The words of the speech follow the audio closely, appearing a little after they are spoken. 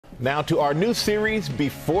Now to our new series,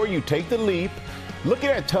 Before You Take the Leap, looking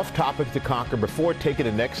at tough topics to conquer before taking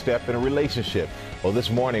the next step in a relationship. Well,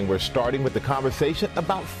 this morning we're starting with the conversation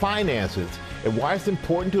about finances and why it's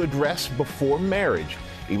important to address before marriage.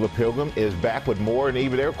 Eva Pilgrim is back with more, and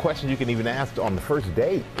Eva, there are questions you can even ask on the first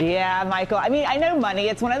date. Yeah, Michael. I mean, I know money.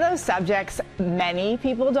 It's one of those subjects many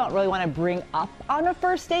people don't really want to bring up on a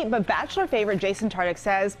first date, but Bachelor favorite Jason Tartick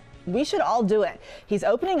says we should all do it. He's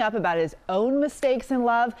opening up about his own mistakes in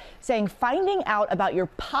love, saying finding out about your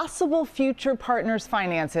possible future partner's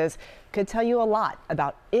finances could tell you a lot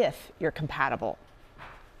about if you're compatible.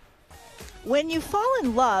 When you fall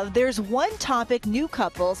in love, there's one topic new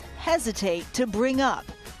couples hesitate to bring up: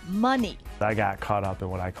 money. I got caught up in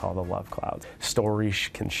what I call the love cloud. Stories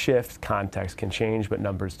can shift, context can change, but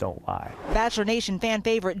numbers don't lie. Bachelor Nation fan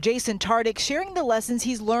favorite Jason Tartick sharing the lessons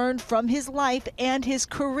he's learned from his life and his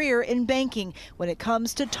career in banking when it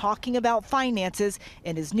comes to talking about finances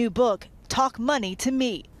in his new book, Talk Money to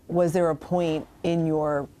Me. Was there a point in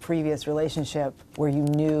your previous relationship where you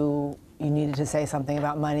knew you needed to say something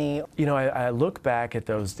about money? You know, I look back at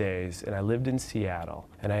those days, and I lived in Seattle,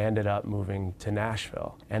 and I ended up moving to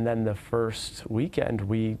Nashville. And then the first weekend,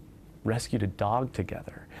 we rescued a dog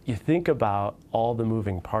together. You think about all the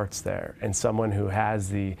moving parts there, and someone who has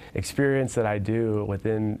the experience that I do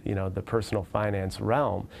within, you know, the personal finance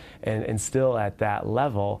realm, and still at that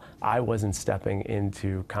level, I wasn't stepping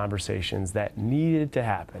into conversations that needed to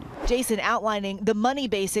happen. Jason outlining the money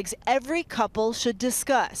basics every couple should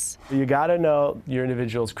discuss. You gotta know your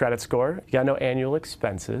individual's credit score, you gotta know annual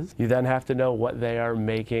expenses, you then have to know what they are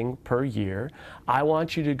making per year. I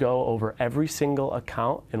want you to go over every single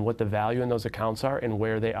account and what the value in those accounts are and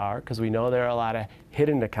where they are, because we know there are a lot of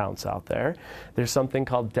hidden accounts out there. There's something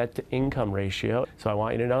called debt to income ratio, so I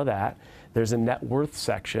want you to know that. There's a net worth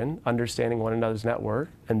section, understanding one another's net worth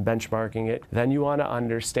and benchmarking it. Then you want to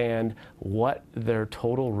understand what their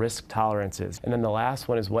total risk tolerance is. And then the last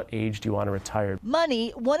one is what age do you want to retire?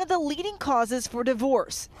 Money, one of the leading causes for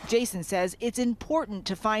divorce. Jason says it's important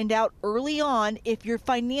to find out early on if you're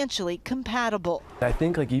financially compatible. I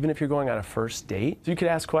think, like, even if you're going on a first date, you could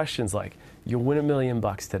ask questions like, you'll win $1 million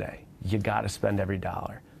today. You got to spend every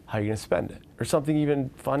dollar. How are you going to spend it? Or something even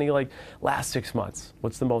funny like, last 6 months,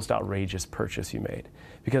 what's the most outrageous purchase you made?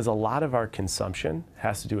 Because a lot of our consumption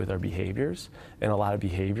has to do with our behaviors, and a lot of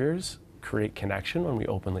behaviors create connection when we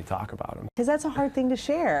openly talk about them. Because that's a hard thing to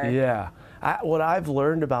share. Yeah. What I've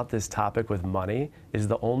learned about this topic with money is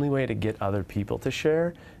the only way to get other people to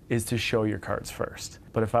share is to show your cards first.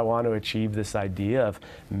 But if I want to achieve this idea of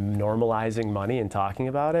normalizing money and talking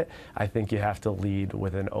about it, I think you have to lead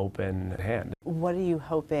with an open hand. What are you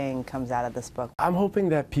hoping comes out of this book? I'm hoping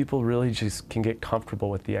that people really just can get comfortable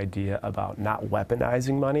with the idea about not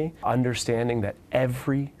weaponizing money, understanding that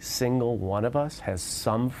every single one of us has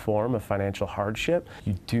some form of financial hardship.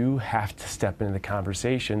 You do have to step into the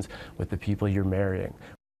conversations with the people you're marrying.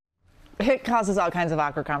 It causes all kinds of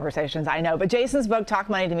awkward conversations, I know. But Jason's book, Talk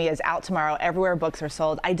Money to Me, is out tomorrow everywhere books are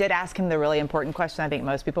sold. I did ask him the really important question I think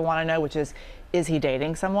most people want to know, which is he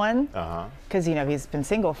dating someone? Because, you know, he's been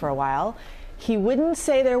single for a while. He wouldn't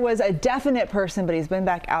say there was a definite person, but he's been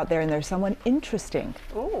back out there and there's someone interesting.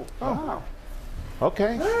 Oh. Wow.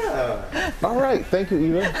 Okay. All right. Thank you,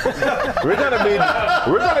 Eva. We're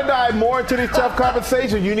gonna dive more into these tough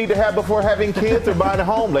conversations you need to have before having kids or buying a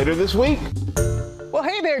home later this week. Well,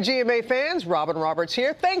 hey there, GMA fans. Robin Roberts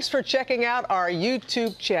here. Thanks for checking out our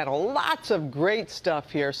YouTube channel. Lots of great stuff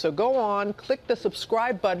here. So go on, click the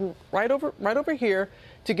subscribe button right over here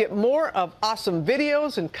to get more of awesome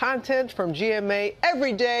videos and content from GMA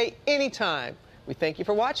every day, anytime. We thank you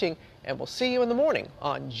for watching, and we'll see you in the morning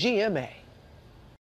on GMA.